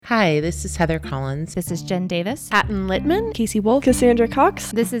Hi, this is Heather Collins. This is Jen Davis. Hatton Littman. Casey Wolf. Cassandra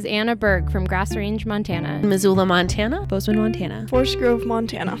Cox. This is Anna Berg from Grass Range, Montana. Missoula, Montana. Bozeman, Montana. Forest Grove,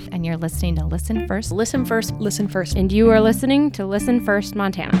 Montana. And you're listening to Listen First. Listen First. Listen First. And you are listening to Listen First,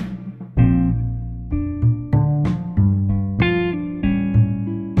 Montana.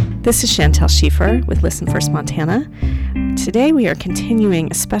 This is Chantel Schieffer with Listen First Montana. Today we are continuing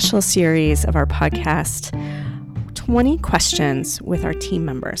a special series of our podcast, 20 Questions with our team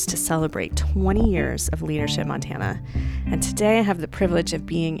members to celebrate 20 years of Leadership Montana. And today I have the privilege of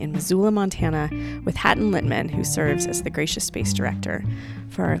being in Missoula, Montana with Hatton Littman, who serves as the Gracious Space Director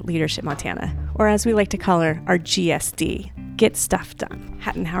for Leadership Montana, or as we like to call her, our GSD, Get Stuff Done.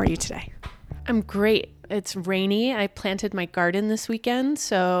 Hatton, how are you today? I'm great. It's rainy. I planted my garden this weekend,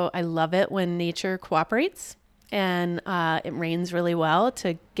 so I love it when nature cooperates. And it rains really well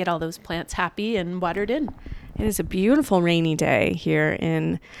to get all those plants happy and watered in. It is a beautiful rainy day here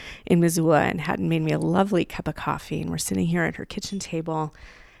in Missoula, and Hatton made me a lovely cup of coffee, and we're sitting here at her kitchen table.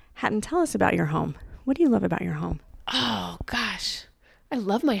 Hatton, tell us about your home. What do you love about your home? Oh, gosh. I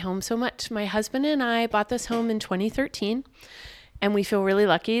love my home so much. My husband and I bought this home in 2013, and we feel really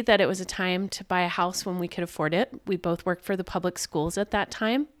lucky that it was a time to buy a house when we could afford it. We both worked for the public schools at that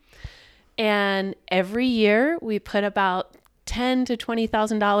time. And every year we put about $10,000 to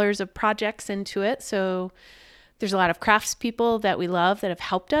 $20,000 of projects into it. So there's a lot of craftspeople that we love that have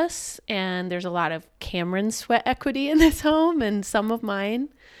helped us. And there's a lot of Cameron's sweat equity in this home and some of mine.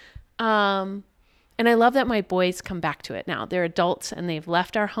 And I love that my boys come back to it now. They're adults and they've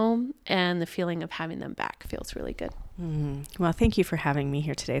left our home, and the feeling of having them back feels really good. Well, thank you for having me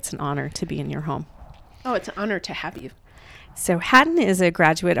here today. It's an honor to be in your home. Oh, it's an honor to have you. So Hatton is a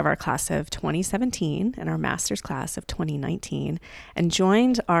graduate of our class of 2017 and our master's class of 2019, and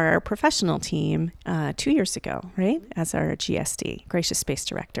joined our professional team 2 years ago, right, as our GSD, Gracious Space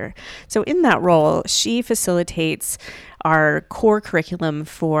Director. So in that role, she facilitates our core curriculum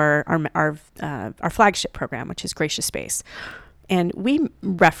for our flagship program, which is Gracious Space. And we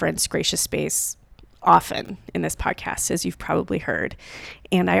reference Gracious Space often in this podcast, as you've probably heard.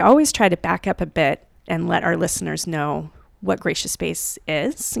 And I always try to back up a bit and let our listeners know what Gracious Space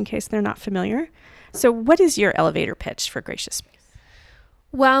is, in case they're not familiar. So what is your elevator pitch for Gracious Space?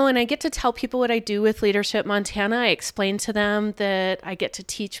 Well, when I get to tell people what I do with Leadership Montana, I explain to them that I get to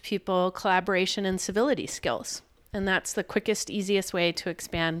teach people collaboration and civility skills. And that's the quickest, easiest way to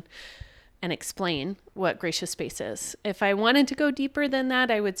expand and explain what Gracious Space is. If I wanted to go deeper than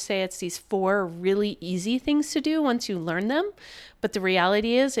that, I would say it's these 4 really easy things to do once you learn them. But the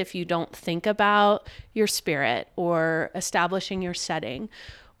reality is, if you don't think about your spirit or establishing your setting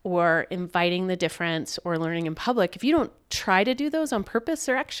or inviting the difference or learning in public, if you don't try to do those on purpose,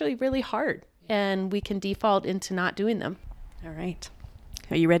 they're actually really hard, and we can default into not doing them. All right.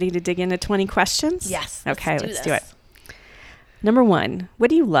 Are you ready to dig into 20 questions? Yes. Okay, let's do it. Number 1, what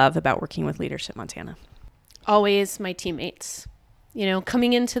do you love about working with Leadership Montana? Always my teammates. You know,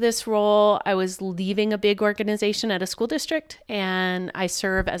 coming into this role, I was leaving a big organization at a school district, and I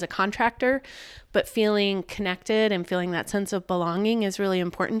serve as a contractor, but feeling connected and feeling that sense of belonging is really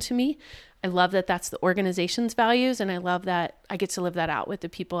important to me. I love that that's the organization's values, and I love that I get to live that out with the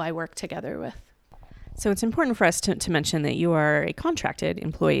people I work together with. So it's important for us to mention that you are a contracted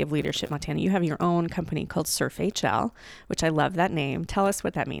employee of Leadership Montana. You have your own company called SurfHL, which I love that name. Tell us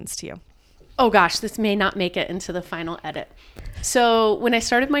what that means to you. Oh gosh, this may not make it into the final edit. So when I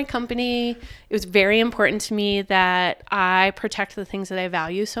started my company, it was very important to me that I protect the things that I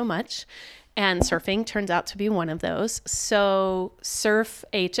value so much. And surfing turns out to be one of those. So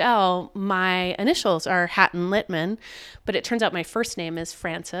SurfHL, my initials are Hatton Littman, but it turns out my first name is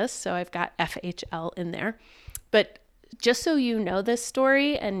Frances, so I've got FHL in there. But just so you know this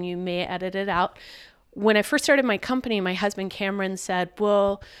story, and you may edit it out, when I first started my company, my husband Cameron said,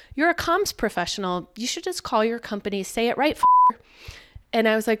 well, you're a comms professional. You should just call your company, say it right, And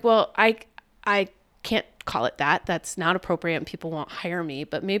I was like, well, I can't call it that. That's not appropriate and people won't hire me,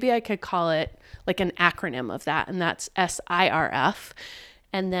 but maybe I could call it like an acronym of that, and that's SIRF.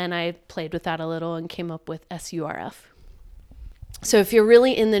 And then I played with that a little and came up with SURF. So if you're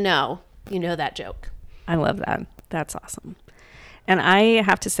really in the know, you know that joke. I love that. That's awesome. And I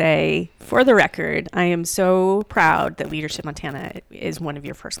have to say, for the record, I am so proud that Leadership Montana is one of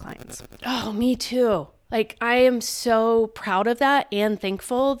your first clients. Oh, me too. Like, I am so proud of that and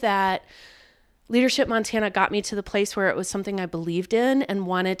thankful that Leadership Montana got me to the place where it was something I believed in and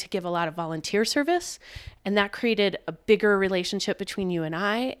wanted to give a lot of volunteer service. And that created a bigger relationship between you and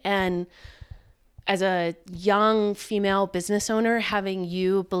I. And as a young female business owner, having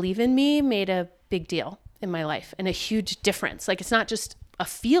you believe in me made a big deal in my life and a huge difference. Like, it's not just a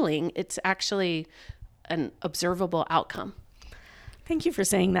feeling. It's actually an observable outcome. Thank you for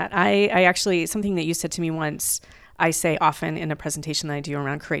saying that. I actually, something that you said to me once, I say often in a presentation that I do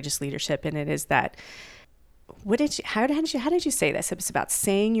around courageous leadership, and it is that, how did you say this? It was about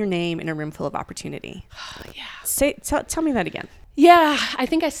saying your name in a room full of opportunity. Yeah. Tell me that again. Yeah, I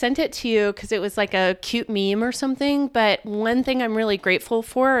think I sent it to you because it was like a cute meme or something. But one thing I'm really grateful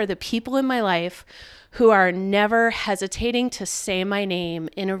for are the people in my life who are never hesitating to say my name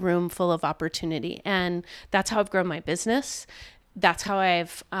in a room full of opportunity. And that's how I've grown my business. That's how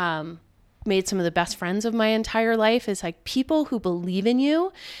I've made some of the best friends of my entire life, is like people who believe in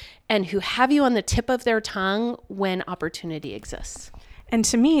you and who have you on the tip of their tongue when opportunity exists. And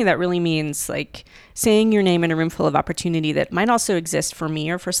to me, that really means like saying your name in a room full of opportunity that might also exist for me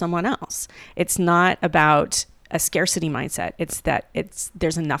or for someone else. It's not about a scarcity mindset. It's that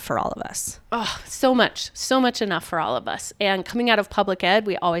there's enough for all of us. Oh, so much enough for all of us. And coming out of public ed,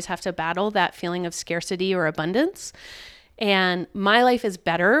 we always have to battle that feeling of scarcity or abundance. And my life is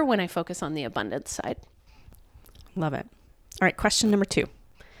better when I focus on the abundance side. Love it. All right, question number 2.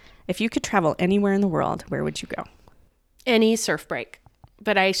 If you could travel anywhere in the world, where would you go? Any surf break.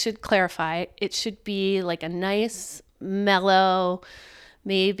 But I should clarify, it should be like a nice, mellow,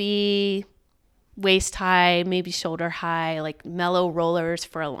 maybe waist high, maybe shoulder high, like mellow rollers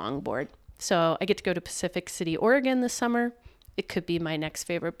for a longboard. So I get to go to Pacific City, Oregon this summer. It could be my next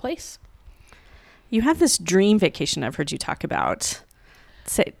favorite place. You have this dream vacation I've heard you talk about.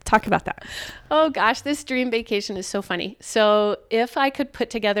 Talk about that. Oh gosh, this dream vacation is so funny. So if I could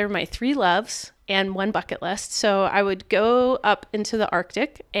put together my 3 loves and 1 bucket list, so I would go up into the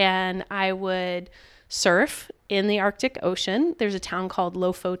Arctic and I would surf in the Arctic Ocean. There's a town called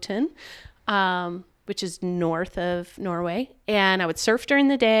Lofoten, which is north of Norway. And I would surf during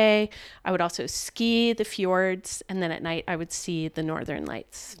the day. I would also ski the fjords. And then at night, I would see the Northern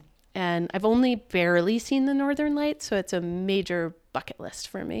Lights. And I've only barely seen the Northern Lights, so it's a major bucket list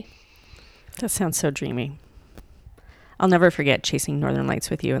for me. That sounds so dreamy. I'll never forget chasing Northern Lights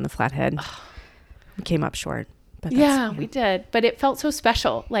with you in the Flathead. We came up short. But We did. But it felt so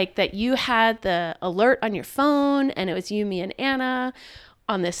special, like that you had the alert on your phone and it was you, me, and Anna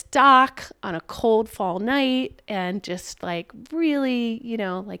on this dock on a cold fall night, and just like really,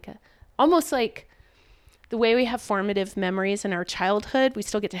 like almost like the way we have formative memories in our childhood, we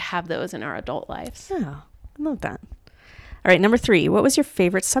still get to have those in our adult lives. Oh, I love that. All right, number 3, what was your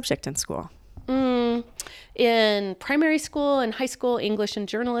favorite subject in school? In primary school and high school, English and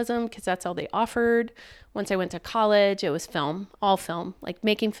journalism, because that's all they offered. Once I went to college, it was film, all film, like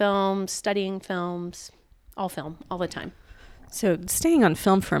making films, studying films, all film, all the time. So staying on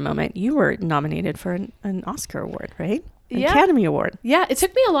film for a moment, you were nominated for an Oscar award, right? Yeah. Academy Award. Yeah, it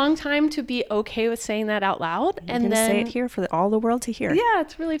took me a long time to be okay with saying that out loud. And then say it here for all the world to hear. Yeah,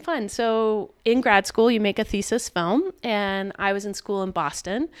 it's really fun. So in grad school, you make a thesis film, and I was in school in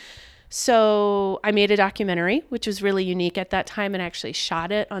Boston. So I made a documentary, which was really unique at that time, and actually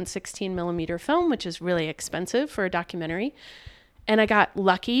shot it on 16 millimeter film, which is really expensive for a documentary. And I got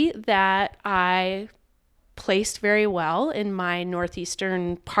lucky that I placed very well in my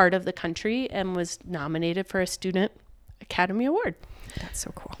northeastern part of the country and was nominated for a Student Academy Award. That's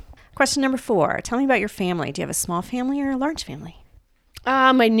so cool. Question number 4. Tell me about your family. Do you have a small family or a large family?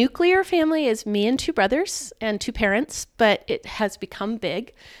 My nuclear family is me and 2 brothers and 2 parents, but it has become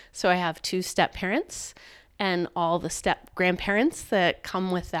big. So I have 2 step parents and all the step grandparents that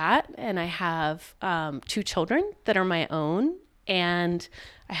come with that. And I have 2 children that are my own. And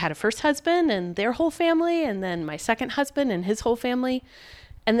I had a first husband and their whole family, and then my second husband and his whole family.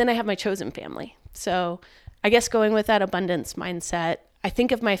 And then I have my chosen family. So I guess going with that abundance mindset, I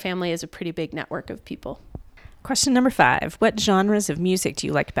think of my family as a pretty big network of people. Question number 5. What genres of music do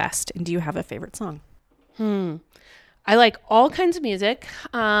you like best? And do you have a favorite song? I like all kinds of music.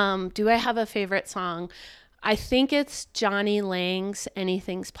 Do I have a favorite song? I think it's Johnny Lang's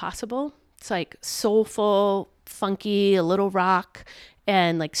Anything's Possible. It's like soulful, funky, a little rock,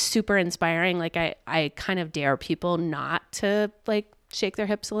 and like super inspiring. Like I kind of dare people not to like shake their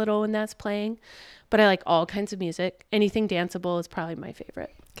hips a little when that's playing. But I like all kinds of music. Anything danceable is probably my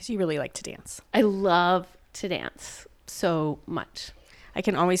favorite. Because you really like to dance. I love to dance so much. I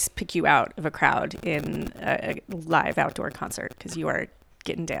can always pick you out of a crowd in a live outdoor concert because you are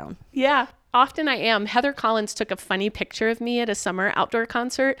getting down. Yeah. often I am. Heather Collins took a funny picture of me at a summer outdoor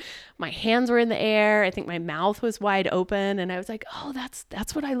concert. My hands were in the air. I think my mouth was wide open. And I was like, oh,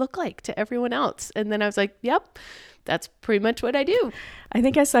 that's what I look like to everyone else. And then I was like, yep, that's pretty much what I do. I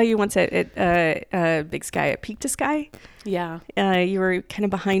think I saw you once at Big Sky, at Peak to Sky. Yeah. You were kind of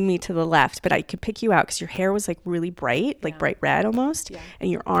behind me to the left, but I could pick you out because your hair was like really bright, like bright red almost. Yeah. And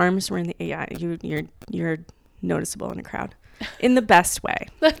your arms were in the, you're noticeable in a crowd in the best way.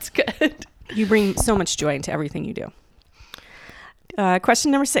 That's good. You bring so much joy into everything you do.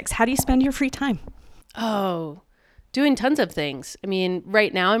 Question number 6, how do you spend your free time? Oh, doing tons of things. I mean,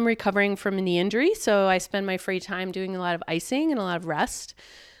 right now I'm recovering from a knee injury, so I spend my free time doing a lot of icing and a lot of rest.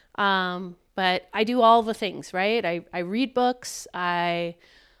 But I do all the things, right? I read books. I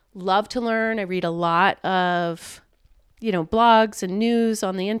love to learn. I read a lot of, blogs and news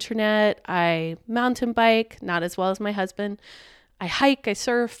on the internet. I mountain bike, not as well as my husband. I hike, I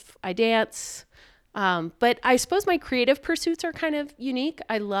surf, I dance. But I suppose my creative pursuits are kind of unique.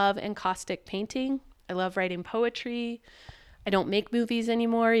 I love encaustic painting. I love writing poetry. I don't make movies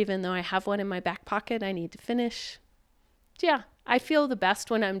anymore, even though I have one in my back pocket I need to finish. Yeah, I feel the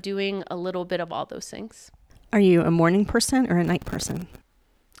best when I'm doing a little bit of all those things. Are you a morning person or a night person?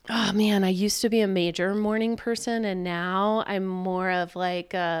 Oh man, I used to be a major morning person, and now I'm more of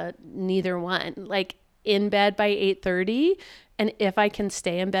like neither one. Like in bed by 8:30, and if I can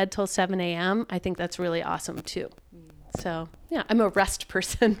stay in bed till 7 a.m., I think that's really awesome too. So yeah, I'm a rest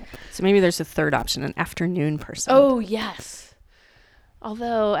person. So maybe there's a third option, an afternoon person. Oh yes.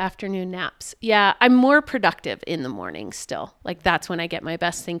 Although afternoon naps. Yeah, I'm more productive in the morning still. Like that's when I get my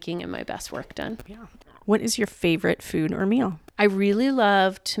best thinking and my best work done. Yeah. What is your favorite food or meal? I really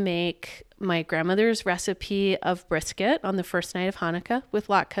love to make my grandmother's recipe of brisket on the first night of Hanukkah with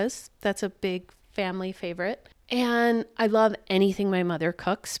latkes. That's a big family favorite. And I love anything my mother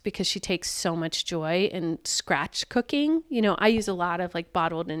cooks because she takes so much joy in scratch cooking. I use a lot of like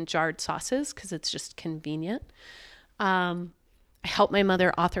bottled and jarred sauces because it's just convenient. I helped my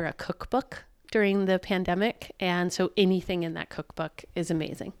mother author a cookbook during the pandemic. And so anything in that cookbook is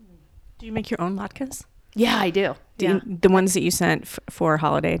amazing. Do you make your own latkes? Yeah, I do. The ones that you sent for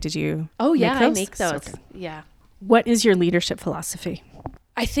holiday, did you? Oh, yeah, I make those. Okay. Yeah. What is your leadership philosophy?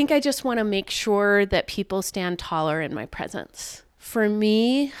 I think I just want to make sure that people stand taller in my presence. For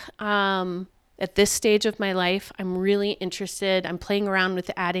me, at this stage of my life, I'm really interested. I'm playing around with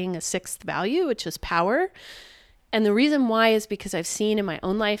adding a sixth value, which is power. And the reason why is because I've seen in my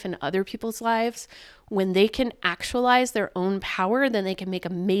own life and other people's lives, when they can actualize their own power, then they can make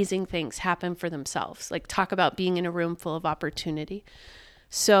amazing things happen for themselves. Like talk about being in a room full of opportunity.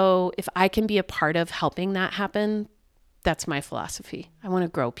 So if I can be a part of helping that happen, that's my philosophy. I want to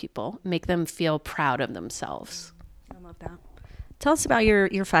grow people, make them feel proud of themselves. I love that. Tell us about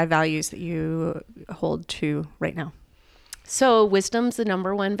your 5 values that you hold to right now. So wisdom's the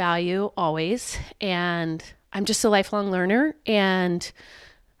number one value always. And I'm just a lifelong learner. And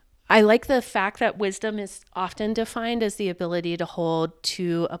I like the fact that wisdom is often defined as the ability to hold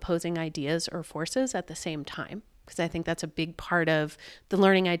 2 opposing ideas or forces at the same time. Because I think that's a big part of the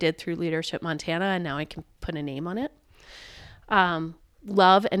learning I did through Leadership Montana. And now I can put a name on it.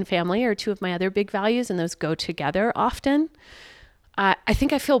 Love and family are 2 of my other big values, and those go together often. I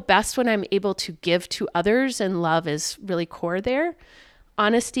think I feel best when I'm able to give to others, and love is really core there.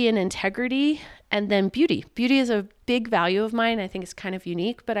 Honesty and integrity, and then beauty. Beauty is a big value of mine. I think it's kind of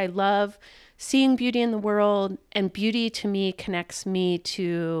unique, but I love seeing beauty in the world, and beauty to me connects me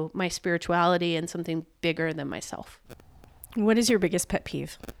to my spirituality and something bigger than myself. What is your biggest pet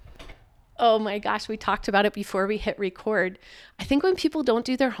peeve? Oh my gosh, we talked about it before we hit record. I think when people don't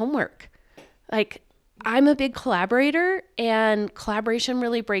do their homework. Like, I'm a big collaborator, and collaboration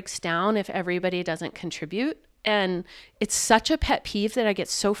really breaks down if everybody doesn't contribute. And it's such a pet peeve that I get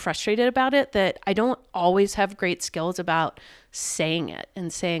so frustrated about it that I don't always have great skills about saying it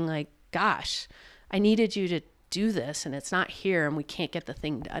and saying like, gosh, I needed you to do this and it's not here and we can't get the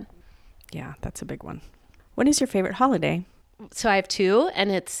thing done. Yeah, that's a big one. What is your favorite holiday? So I have 2,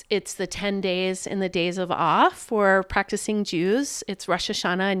 and it's the 10 days in the days of awe for practicing Jews. It's Rosh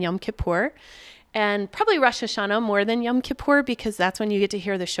Hashanah and Yom Kippur. And probably Rosh Hashanah more than Yom Kippur because that's when you get to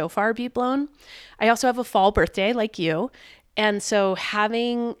hear the shofar be blown. I also have a fall birthday like you. And so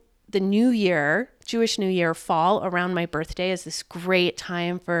having the New Year, Jewish New Year fall around my birthday is this great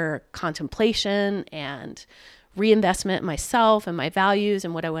time for contemplation and reinvestment in myself and my values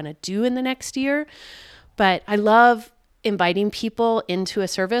and what I want to do in the next year. But I love inviting people into a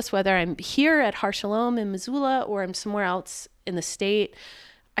service, whether I'm here at Har Shalom in Missoula or I'm somewhere else in the state.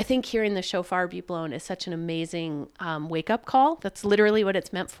 I think hearing the shofar be blown is such an amazing wake-up call. That's literally what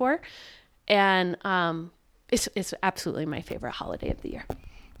it's meant for. And it's absolutely my favorite holiday of the year.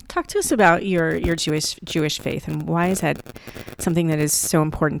 Talk to us about your Jewish faith, and why is that something that is so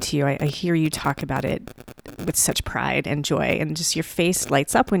important to you? I hear you talk about it with such pride and joy, and just your face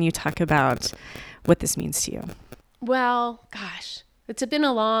lights up when you talk about what this means to you. Well, gosh, it's been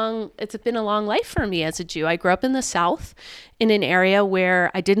a long life for me as a Jew. I grew up in the South, in an area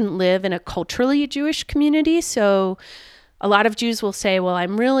where I didn't live in a culturally Jewish community, so a lot of Jews will say, well,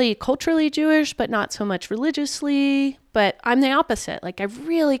 I'm really culturally Jewish, but not so much religiously. But I'm the opposite. Like, I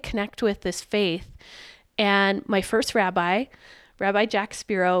really connect with this faith. And my first rabbi, Rabbi Jack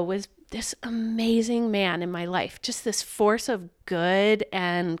Spiro, was this amazing man in my life, just this force of good,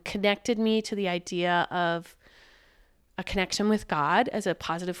 and connected me to the idea of a connection with God as a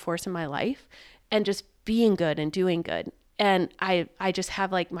positive force in my life, and just being good and doing good. And I just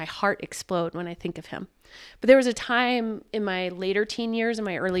have like my heart explode when I think of him. But there was a time in my later teen years, in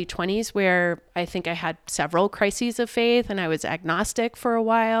my early 20s, where I think I had several crises of faith, and I was agnostic for a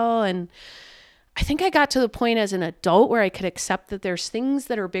while. And I think I got to the point as an adult where I could accept that there's things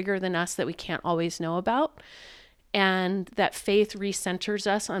that are bigger than us that we can't always know about, and that faith recenters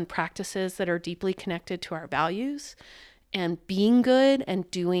us on practices that are deeply connected to our values and being good and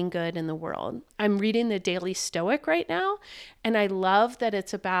doing good in the world. I'm reading the Daily Stoic right now, and I love that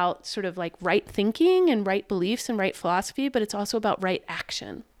it's about sort of like right thinking and right beliefs and right philosophy, but it's also about right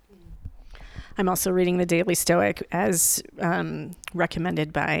action. I'm also reading the Daily Stoic as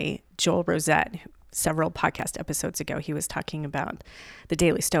recommended by Joel Rosette. Several podcast episodes ago, he was talking about the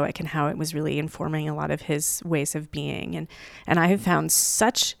Daily Stoic and how it was really informing a lot of his ways of being. And I have found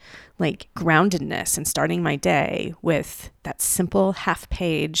such like groundedness in starting my day with that simple half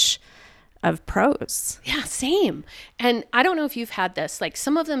page of prose. Yeah, same. And I don't know if you've had this, like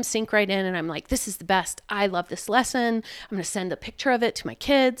some of them sink right in and I'm like, this is the best. I love this lesson. I'm going to send a picture of it to my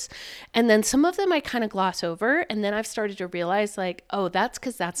kids. And then some of them I kind of gloss over. And then I've started to realize like, oh, that's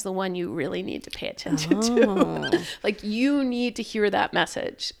because that's the one you really need to pay attention to. Like you need to hear that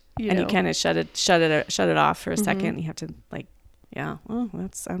message. You kind of shut it off for a second. You have to like, yeah, well, I'm going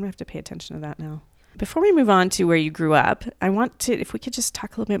to have to pay attention to that now. Before we move on to where you grew up, I want to, if we could just talk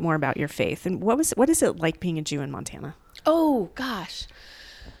a little bit more about your faith and what is it like being a Jew in Montana? Oh, gosh.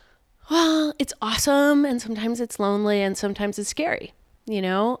 Well, it's awesome. And sometimes it's lonely and sometimes it's scary. You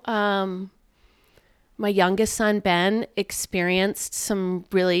know, my youngest son, Ben, experienced some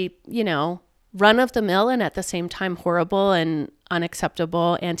really, run of the mill and at the same time horrible and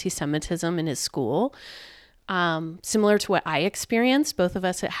unacceptable anti-Semitism in his school. Similar to what I experienced. Both of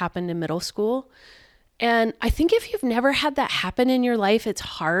us, it happened in middle school. And I think if you've never had that happen in your life, it's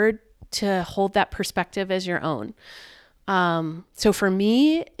hard to hold that perspective as your own. So for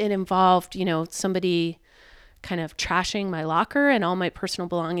me, it involved, somebody kind of trashing my locker and all my personal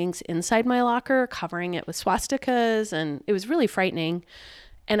belongings inside my locker, covering it with swastikas. And it was really frightening.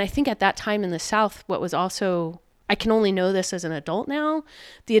 And I think at that time in the South, what was also, I can only know this as an adult now,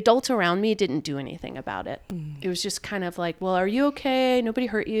 the adults around me didn't do anything about it. It was just kind of like, well, are you okay? Nobody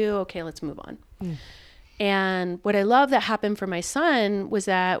hurt you. Okay, let's move on. And what I love that happened for my son was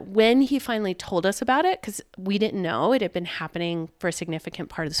that when he finally told us about it, because we didn't know it had been happening for a significant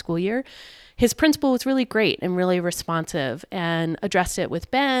part of the school year, his principal was really great and really responsive and addressed it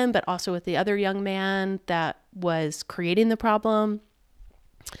with Ben, but also with the other young man that was creating the problem.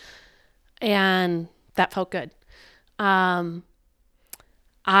 And that felt good.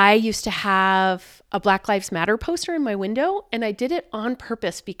 I used to have a Black Lives Matter poster in my window, and I did it on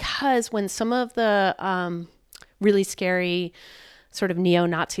purpose because when some of the really scary sort of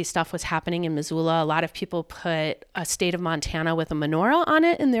neo-Nazi stuff was happening in Missoula, a lot of people put a state of Montana with a menorah on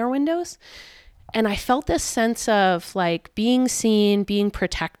it in their windows. And I felt this sense of like being seen, being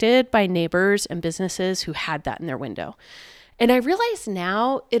protected by neighbors and businesses who had that in their window. And I realize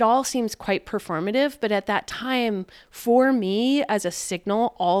now it all seems quite performative, but at that time, for me, as a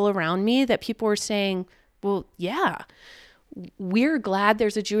signal all around me that people were saying, well, yeah, we're glad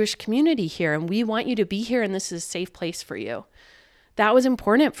there's a Jewish community here and we want you to be here and this is a safe place for you. That was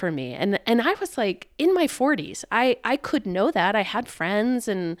important for me. And I was like in my 40s, I could know that. I had friends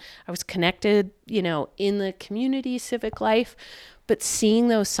and I was connected, in the community, civic life, but seeing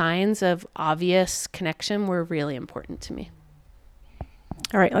those signs of obvious connection were really important to me.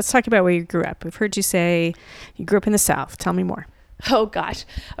 All right, let's talk about where you grew up. We've heard you say you grew up in the South. Tell me more. Oh, gosh.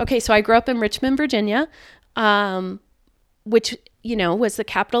 Okay, so I grew up in Richmond, Virginia, which, was the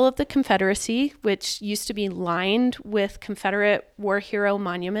capital of the Confederacy, which used to be lined with Confederate war hero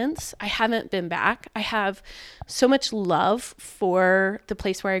monuments. I haven't been back. I have so much love for the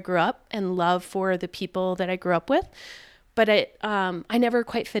place where I grew up and love for the people that I grew up with. I never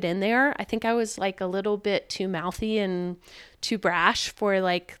quite fit in there. I think I was like a little bit too mouthy and too brash for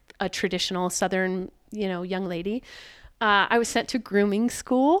like a traditional Southern, young lady. I was sent to grooming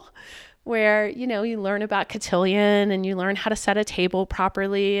school where, you learn about cotillion and you learn how to set a table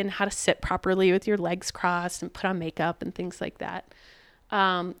properly and how to sit properly with your legs crossed and put on makeup and things like that.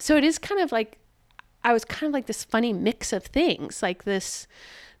 So it is kind of like, I was kind of like this funny mix of things, like this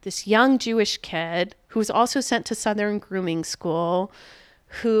young Jewish kid who was also sent to Southern grooming school,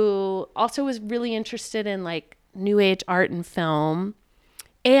 who also was really interested in like new age art and film.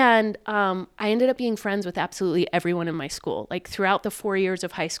 And I ended up being friends with absolutely everyone in my school. Like throughout the 4 years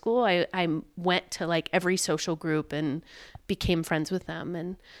of high school, I went to like every social group and became friends with them.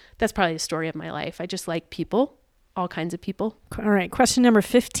 And that's probably the story of my life. I just like people, all kinds of people. All right. Question number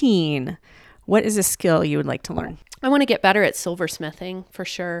 15. What is a skill you would like to learn? I want to get better at silversmithing for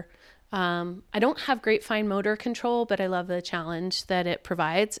sure. I don't have great fine motor control, but I love the challenge that it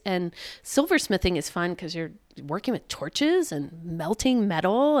provides. And silversmithing is fun because you're working with torches and melting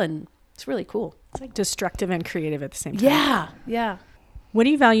metal, and it's really cool. It's like destructive and creative at the same time. Yeah. What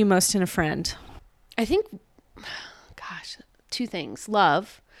do you value most in a friend? I think, two things.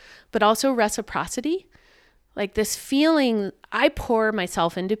 Love, but also reciprocity. Like this feeling, I pour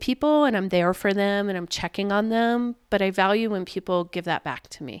myself into people and I'm there for them and I'm checking on them, but I value when people give that back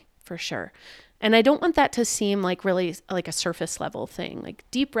to me for sure. And I don't want that to seem like really like a surface level thing. Like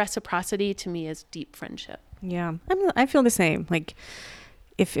deep reciprocity to me is deep friendship. Yeah, I feel the same. Like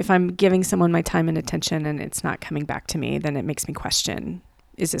if I'm giving someone my time and attention and it's not coming back to me, then it makes me question,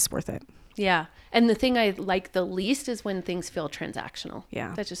 is this worth it? Yeah. And the thing I like the least is when things feel transactional.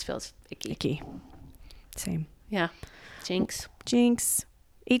 Yeah. That just feels icky. Icky. Same. Yeah. Jinx.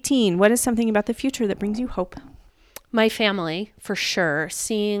 18. What is something about the future that brings you hope? My family, for sure.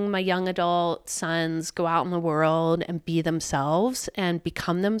 Seeing my young adult sons go out in the world and be themselves and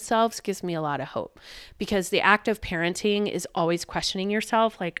become themselves gives me a lot of hope, because the act of parenting is always questioning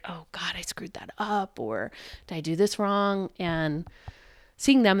yourself, like, oh God, I screwed that up, or did I do this wrong? And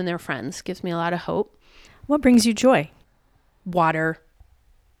seeing them and their friends gives me a lot of hope. What brings you joy? Water.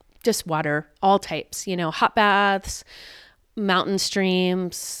 Just water, all types, hot baths, mountain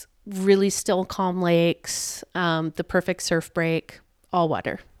streams, really still calm lakes, the perfect surf break, all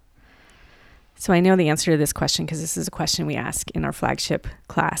water. So I know the answer to this question because this is a question we ask in our flagship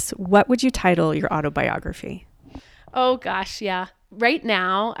class. What would you title your autobiography? Oh gosh, yeah. Right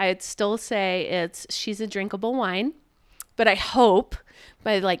now, I'd still say it's She's a Drinkable Wine, but I hope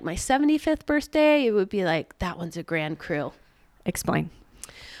by like my 75th birthday, it would be like, That One's a Grand Cru. Explain.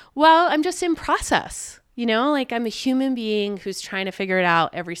 Well, I'm just in process, like I'm a human being who's trying to figure it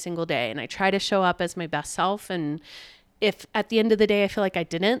out every single day. And I try to show up as my best self. And if at the end of the day, I feel like I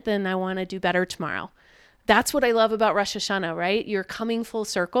didn't, then I want to do better tomorrow. That's what I love about Rosh Hashanah, right? You're coming full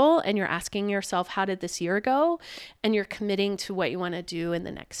circle and you're asking yourself, how did this year go? And you're committing to what you want to do in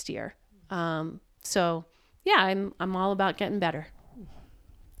the next year. So yeah, I'm all about getting better.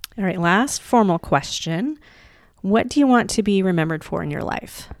 All right. Last formal question. What do you want to be remembered for in your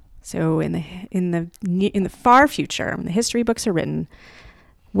life? So in the far future, when the history books are written,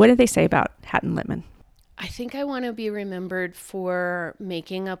 what do they say about Hatton Littman? I think I want to be remembered for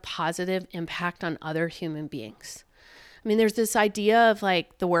making a positive impact on other human beings. I mean, there's this idea of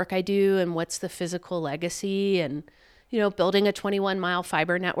like the work I do and what's the physical legacy, and building a 21-mile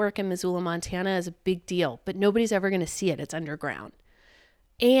fiber network in Missoula, Montana is a big deal, but nobody's ever going to see it. It's underground.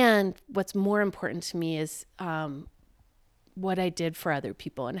 And what's more important to me is what I did for other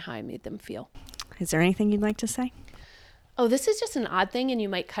people and how I made them feel. Is there anything you'd like to say? Oh, this is just an odd thing and you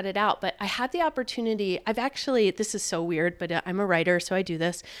might cut it out, but I had the opportunity. This is so weird, but I'm a writer, so I do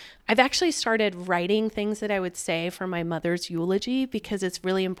this. I've actually started writing things that I would say for my mother's eulogy, because it's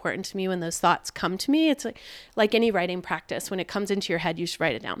really important to me when those thoughts come to me. It's like any writing practice. When it comes into your head, you should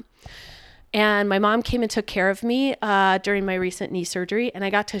write it down. And my mom came and took care of me during my recent knee surgery, and I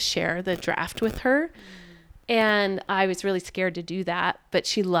got to share the draft with her. And I was really scared to do that, but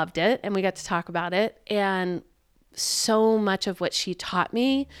she loved it, and we got to talk about it. And so much of what she taught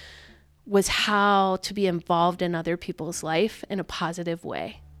me was how to be involved in other people's life in a positive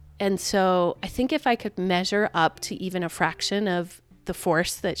way. And so I think if I could measure up to even a fraction of the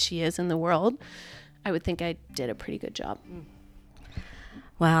force that she is in the world, I would think I did a pretty good job.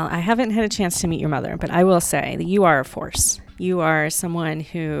 Well, I haven't had a chance to meet your mother, but I will say that you are a force. You are someone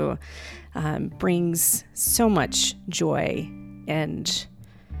who brings so much joy and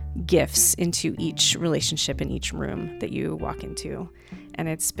gifts into each relationship in each room that you walk into. And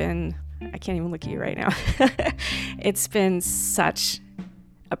I can't even look at you right now. It's been such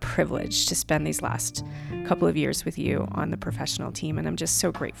a privilege to spend these last couple of years with you on the professional team. And I'm just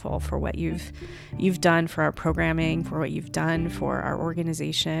so grateful for what you've done for our programming, for what you've done for our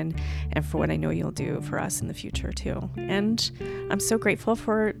organization, and for what I know you'll do for us in the future too. And I'm so grateful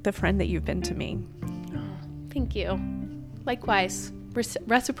for the friend that you've been to me. Thank you. Likewise.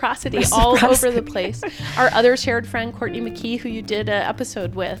 Reciprocity all over the place. Our other shared friend, Courtney McKee, who you did an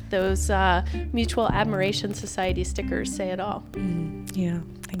episode with, those Mutual Admiration Society stickers say it all. Yeah,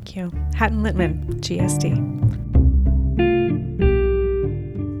 thank you. Hatton Littman, GSD.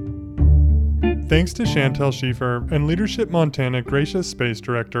 Thanks to Chantel Schieffer and Leadership Montana Gracious Space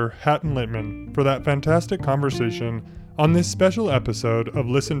Director Hatton Littman for that fantastic conversation on this special episode of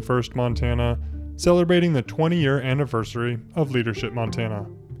Listen First Montana, celebrating the 20-year anniversary of Leadership Montana.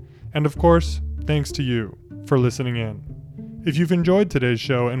 And of course, thanks to you for listening in. If you've enjoyed today's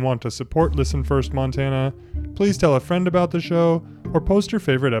show and want to support Listen First Montana, please tell a friend about the show or post your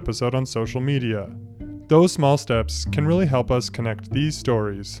favorite episode on social media. Those small steps can really help us connect these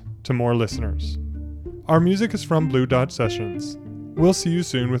stories to more listeners. Our music is from Blue Dot Sessions. We'll see you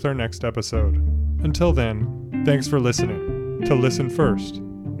soon with our next episode. Until then, thanks for listening to Listen First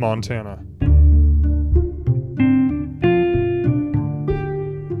Montana.